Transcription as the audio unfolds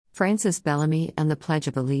Francis Bellamy and the Pledge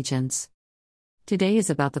of Allegiance. Today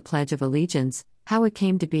is about the Pledge of Allegiance, how it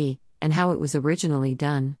came to be, and how it was originally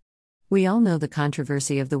done. We all know the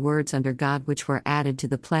controversy of the words "under God" which were added to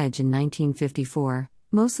the pledge in 1954,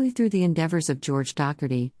 mostly through the endeavors of George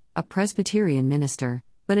Doherty, a Presbyterian minister,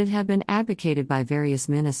 but it had been advocated by various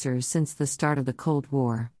ministers since the start of the Cold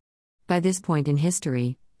War. By this point in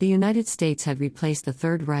history, the United States had replaced the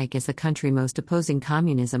Third Reich as the country most opposing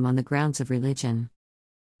communism on the grounds of religion.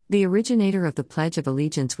 The originator of the Pledge of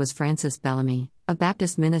Allegiance was Francis Bellamy, a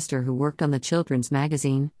Baptist minister who worked on the children's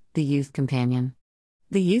magazine, The Youth Companion.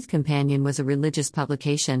 The Youth Companion was a religious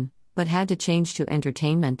publication, but had to change to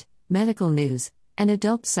entertainment, medical news, and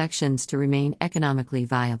adult sections to remain economically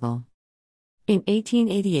viable. In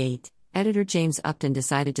 1888, editor James Upton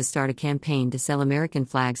decided to start a campaign to sell American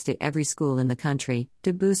flags to every school in the country,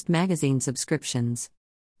 to boost magazine subscriptions.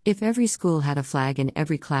 If every school had a flag in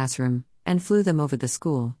every classroom, and flew them over the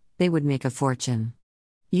school, they would make a fortune.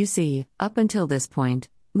 You see, up until this point,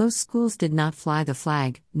 most schools did not fly the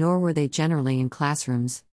flag, nor were they generally in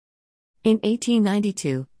classrooms. In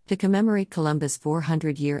 1892, to commemorate Columbus'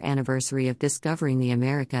 400-year anniversary of discovering the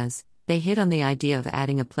Americas, they hit on the idea of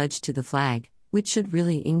adding a pledge to the flag, which should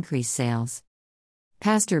really increase sales.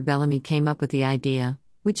 Pastor Bellamy came up with the idea,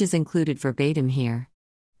 which is included verbatim here.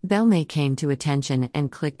 Bellamy came to attention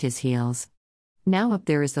and clicked his heels. "Now up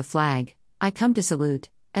there is the flag, I come to salute.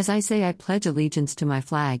 As I say I pledge allegiance to my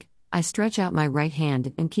flag, I stretch out my right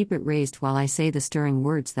hand and keep it raised while I say the stirring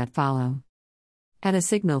words that follow." At a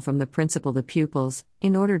signal from the principal, the pupils,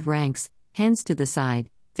 in ordered ranks, hands to the side,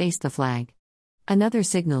 face the flag. Another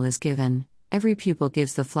signal is given. Every pupil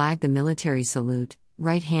gives the flag the military salute,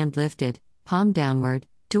 right hand lifted, palm downward,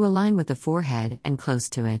 to align with the forehead and close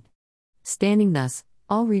to it. Standing thus,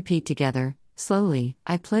 all repeat together, slowly,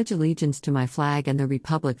 "I pledge allegiance to my flag and the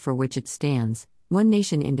republic for which it stands, one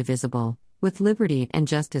nation indivisible, with liberty and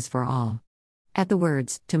justice for all." At the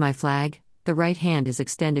words, "to my flag," the right hand is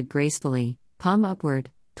extended gracefully, palm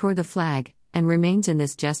upward, toward the flag, and remains in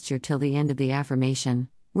this gesture till the end of the affirmation,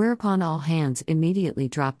 whereupon all hands immediately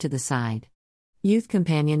drop to the side. Youth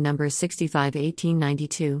Companion number 65,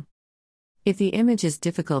 1892. If the image is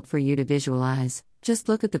difficult for you to visualize, just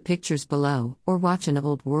look at the pictures below, or watch an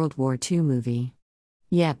old World War II movie.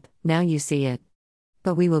 Yep, now you see it.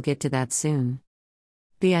 But we will get to that soon.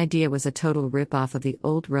 The idea was a total rip-off of the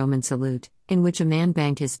old Roman salute, in which a man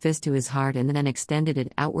banged his fist to his heart and then extended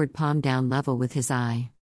it outward, palm down level with his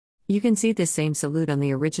eye. You can see this same salute on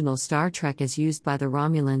the original Star Trek as used by the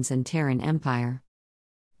Romulans and Terran Empire.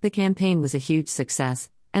 The campaign was a huge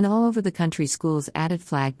success, and all over the country schools added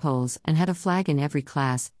flagpoles and had a flag in every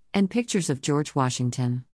class, and pictures of George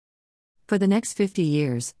Washington. For the next 50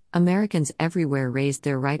 years, Americans everywhere raised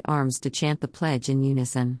their right arms to chant the pledge in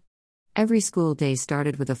unison. Every school day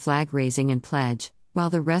started with a flag raising and pledge, while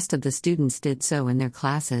the rest of the students did so in their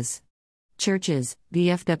classes. Churches,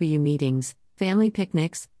 VFW meetings, family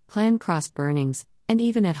picnics, planned cross burnings, and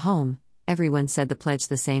even at home, everyone said the pledge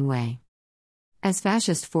the same way. As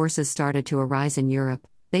fascist forces started to arise in Europe,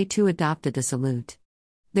 they too adopted the salute.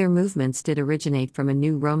 Their movements did originate from a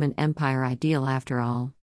new Roman Empire ideal after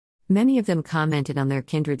all. Many of them commented on their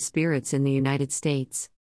kindred spirits in the United States.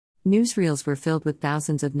 Newsreels were filled with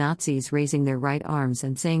thousands of Nazis raising their right arms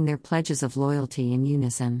and saying their pledges of loyalty in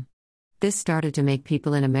unison. This started to make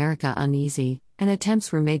people in America uneasy, and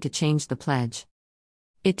attempts were made to change the pledge.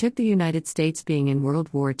 It took the United States being in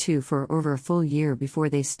World War II for over a full year before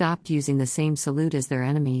they stopped using the same salute as their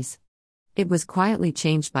enemies. It was quietly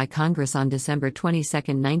changed by Congress on December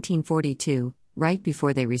 22, 1942, right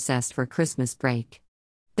before they recessed for Christmas break.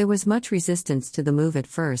 There was much resistance to the move at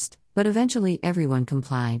first, but eventually everyone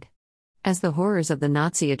complied. As the horrors of the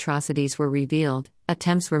Nazi atrocities were revealed,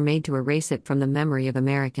 attempts were made to erase it from the memory of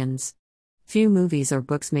Americans. Few movies or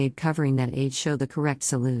books made covering that age show the correct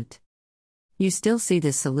salute. You still see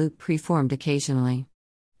this salute preformed occasionally.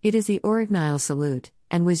 It is the original salute,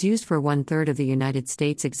 and was used for 1/3 of the United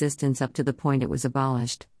States' existence up to the point it was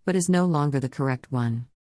abolished, but is no longer the correct one.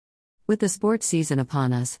 With the sports season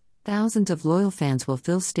upon us, thousands of loyal fans will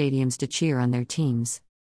fill stadiums to cheer on their teams.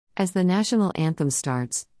 As the national anthem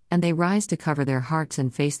starts, and they rise to cover their hearts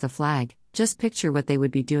and face the flag, just picture what they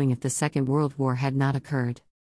would be doing if the Second World War had not occurred.